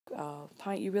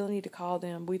Pint, you really need to call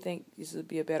them. We think this would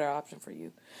be a better option for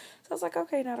you. So I was like,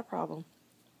 okay, not a problem.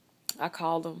 I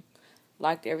called them,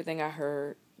 liked everything I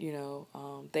heard.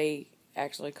 They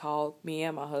actually called me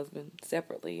and my husband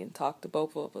separately and talked to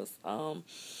both of us.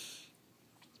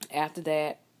 After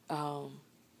that,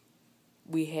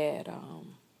 we had,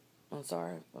 I'm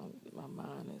sorry, my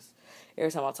mind is,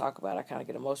 every time I talk about it, I kind of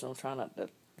get emotional. I'm trying not to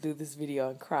do this video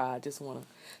and cry. I just want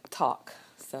to talk.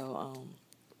 So,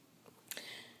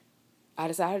 I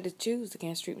decided to choose the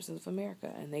Cancer Treatment Center of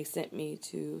America, and they sent me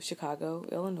to Chicago,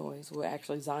 Illinois. We're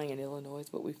actually Zion, Illinois,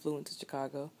 but we flew into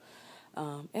Chicago.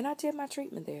 And I did my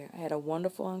treatment there. I had a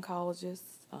wonderful oncologist,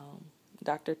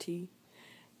 Dr. T,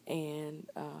 and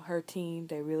her team.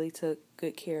 They really took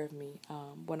good care of me.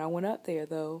 When I went up there,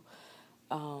 though,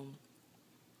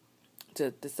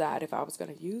 to decide if I was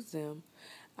going to use them,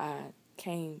 I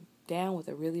came down with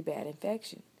a really bad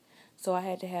infection. So I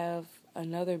had to have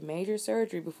another major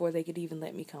surgery before they could even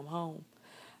let me come home.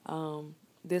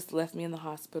 This left me in the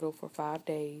hospital for 5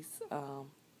 days.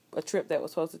 A trip that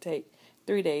was supposed to take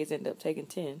 3 days ended up taking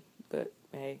 10. But,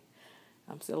 hey,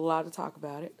 I'm still allowed to talk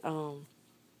about it.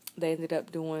 They ended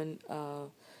up doing a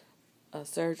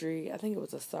surgery. I think it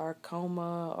was a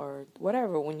sarcoma or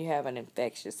whatever when you have an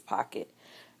infectious pocket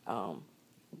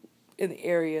in the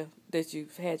area that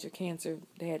you've had your cancer.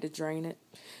 They had to drain it.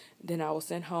 Then I was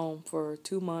sent home for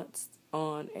 2 months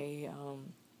on a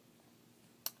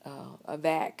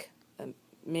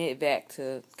mid-vac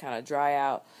to kind of dry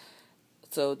out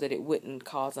so that it wouldn't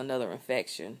cause another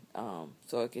infection,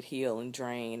 so it could heal and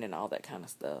drain and all that kind of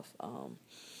stuff.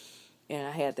 And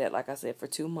I had that, like I said, for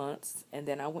 2 months, and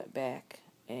then I went back,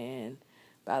 and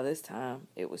by this time,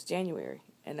 it was January,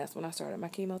 and that's when I started my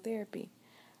chemotherapy.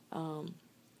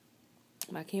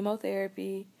 My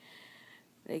chemotherapy,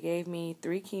 they gave me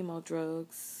 3 chemo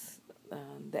drugs.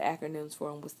 The acronyms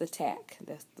for them was the TAC.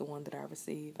 That's the one that I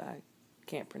received. I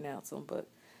can't pronounce them, but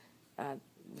I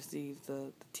received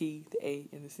the T, the A,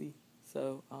 and the C.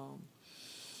 So,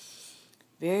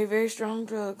 very, very strong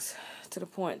drugs to the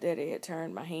point that it had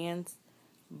turned my hands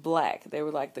black. They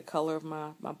were like the color of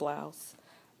my blouse.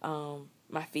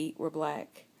 My feet were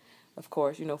black. Of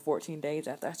course, 14 days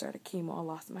after I started chemo, I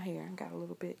lost my hair and got a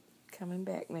little bit coming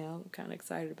back now. I'm kind of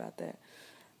excited about that.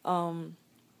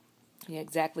 Yeah,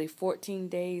 exactly 14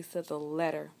 days to the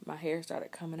letter, my hair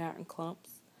started coming out in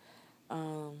clumps.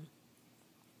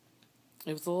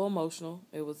 It was a little emotional.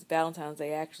 It was Valentine's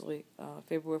Day, actually,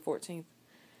 February 14th.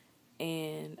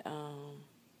 And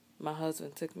my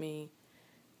husband took me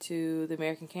to the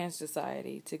American Cancer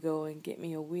Society to go and get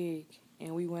me a wig.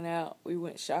 And we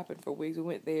went shopping for wigs. We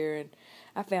went there, and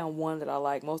I found one that I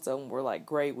liked. Most of them were like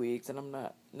gray wigs, and I'm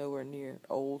not nowhere near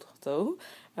old. So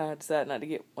I decided not to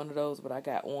get one of those, but I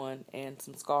got one and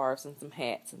some scarves and some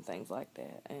hats and things like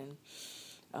that. And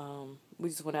we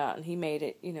just went out, and he made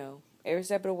it, every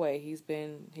step of the way. He's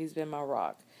been my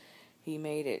rock. He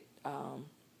made it,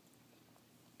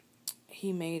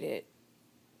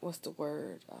 what's the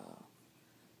word?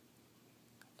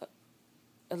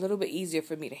 A little bit easier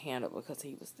for me to handle because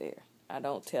he was there. I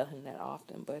don't tell him that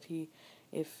often, but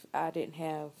if I didn't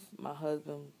have my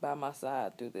husband by my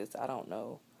side through this, I don't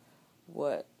know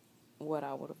what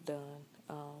I would have done.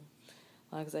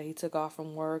 Like I said, he took off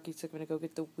from work. He took me to go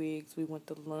get the wigs. We went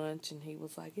to lunch, and he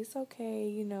was like, "It's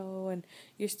okay, and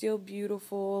you're still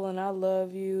beautiful, and I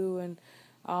love you, and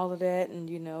all of that." And,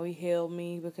 he held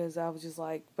me because I was just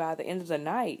like, by the end of the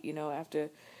night, after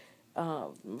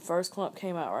first clump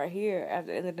came out right here, at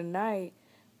the end of the night,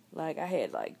 like, I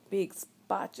had, like, big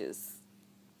blotches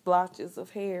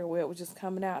of hair where it was just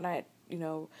coming out, and I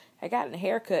gotten a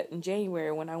haircut in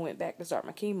January when I went back to start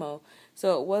my chemo,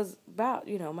 so it was about,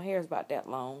 my hair is about that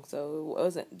long, so it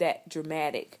wasn't that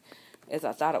dramatic as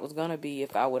I thought it was going to be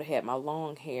if I would have had my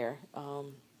long hair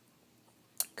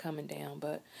coming down,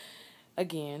 but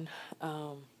again,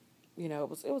 it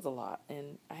was a lot,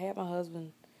 and I had my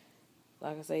husband,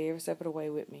 like I say, every step of the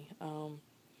way with me.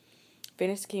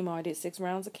 Finished chemo. I did 6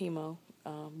 rounds of chemo.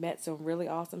 Met some really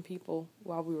awesome people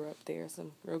while we were up there.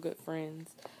 Some real good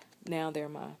friends. Now they're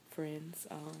my friends.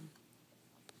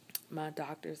 My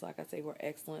doctors, like I say, were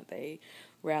excellent. They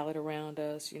rallied around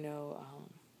us.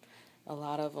 A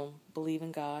lot of them believe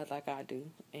in God like I do.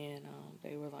 And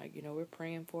they were like, we're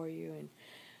praying for you. And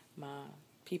my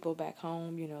people back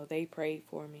home, they prayed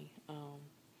for me.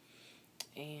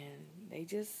 And they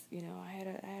just, I had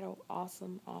an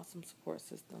awesome support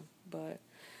system. But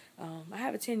I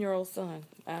have a 10-year-old son.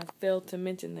 I failed to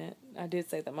mention that. I did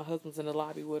say that my husband's in the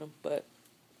lobby with him, but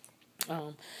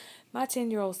my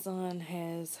 10-year-old son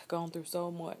has gone through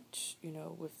so much,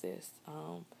 with this.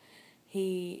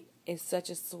 He is such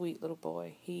a sweet little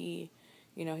boy. He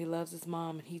You know, he loves his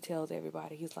mom, and he tells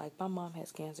everybody, he's like, my mom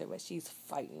has cancer, but she's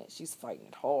fighting it. She's fighting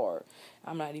it hard.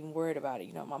 I'm not even worried about it.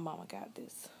 You know, my mama got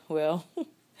this. Well,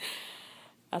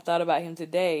 I thought about him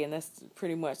today, and that's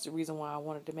pretty much the reason why I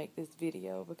wanted to make this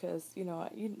video, because, you know,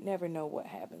 you never know what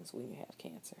happens when you have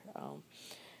cancer.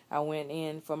 I went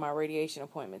in for my radiation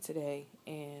appointment today,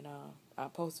 and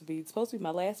it's supposed to be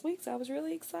my last week, so I was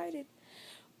really excited.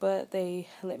 But they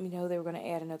let me know they were going to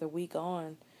add another week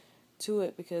on to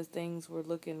it because things were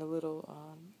looking a little,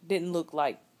 didn't look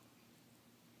like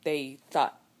they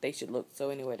thought they should look.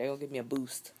 So anyway, they're going to give me a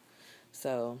boost.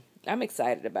 So I'm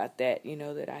excited about that, you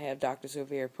know, that I have doctors who are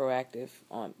very proactive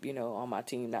on, you know, on my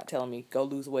team, not telling me go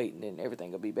lose weight and then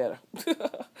everything will be better.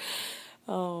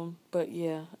 But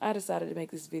yeah, I decided to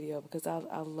make this video because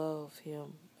I love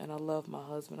him and I love my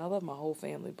husband. I love my whole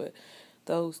family, but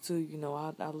those two, you know,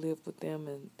 I live with them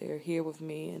and they're here with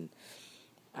me, and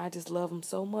I just love them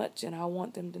so much, and I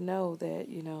want them to know that,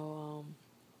 you know,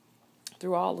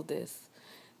 through all of this,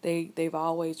 they've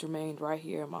always remained right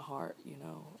here in my heart. You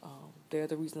know, they're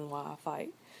the reason why I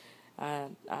fight. I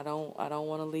don't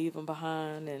want to leave them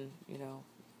behind, and you know,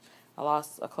 I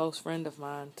lost a close friend of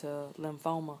mine to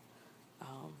lymphoma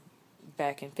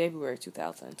back in February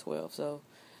 2012. So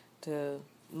to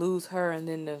lose her and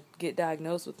then to get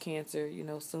diagnosed with cancer, you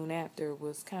know, soon after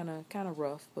was kind of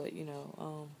rough. But you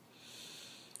know,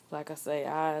 like I say,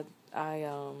 I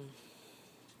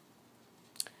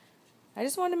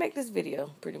just wanted to make this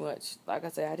video, pretty much. Like I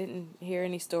said, I didn't hear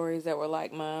any stories that were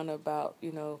like mine about,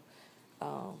 you know,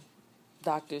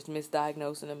 doctors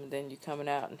misdiagnosing them and then you coming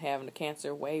out and having the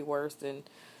cancer way worse than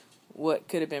what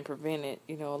could have been prevented,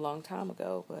 you know, a long time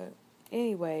ago. But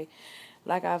anyway,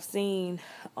 like I've seen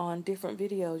on different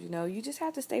videos, you know, you just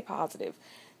have to stay positive.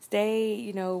 Stay,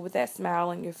 you know, with that smile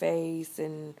on your face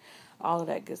and all of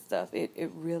that good stuff.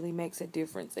 It really makes a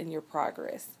difference in your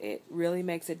progress. It really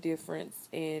makes a difference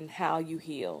in how you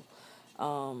heal.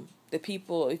 The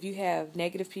people, if you have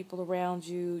negative people around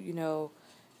you, you know,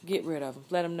 get rid of them.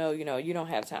 Let them know, you know, you don't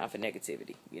have time for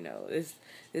negativity. You know, this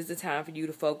is the time for you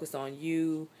to focus on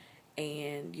you,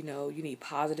 and, you know, you need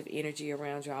positive energy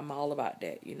around you. I'm all about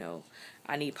that, you know.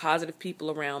 I need positive people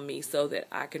around me so that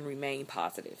I can remain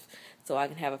positive, so I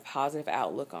can have a positive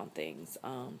outlook on things.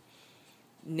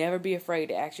 Never be afraid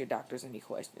to ask your doctors any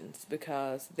questions,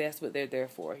 because that's what they're there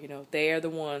for. You know, they are the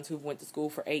ones who went to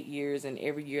school for 8 years, and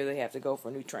every year they have to go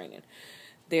for new training.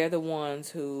 They're the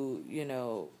ones who, you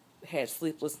know, had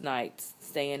sleepless nights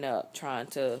staying up trying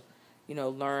to, you know,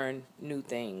 learn new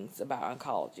things about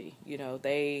oncology. You know,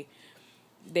 they're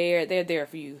there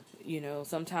for you. You know,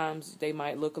 sometimes they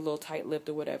might look a little tight-lipped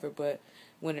or whatever, but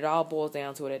when it all boils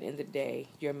down to it, at the end of the day,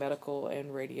 your medical and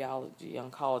radiology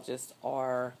oncologists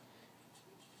are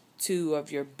two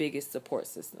of your biggest support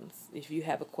systems. If you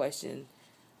have a question,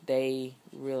 they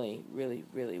really, really,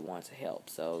 really want to help.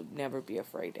 So never be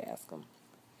afraid to ask them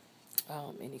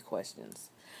any questions.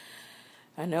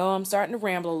 I know I'm starting to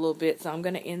ramble a little bit, so I'm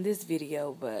going to end this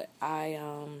video, but I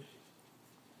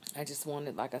just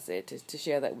wanted, like I said, to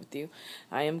share that with you.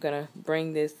 I am going to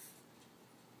bring this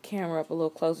camera up a little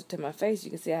closer to my face.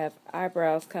 You can see I have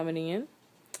eyebrows coming in,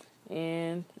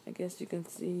 and I guess you can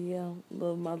see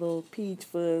my little peach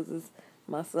fuzz, as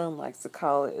my son likes to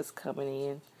call it, is coming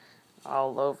in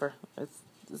all over.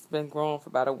 It's been growing for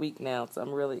about a week now, so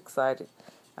I'm really excited.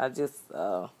 I just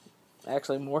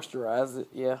actually moisturized it.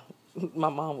 Yeah, my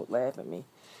mom would laugh at me.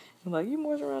 I'm like, you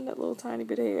moisturize that little tiny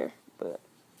bit of hair. But,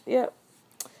 yep,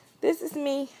 this is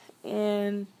me,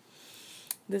 and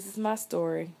this is my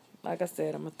story. Like I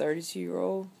said, I'm a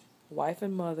 32-year-old wife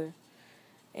and mother,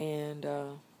 and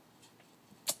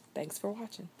thanks for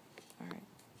watching. All right.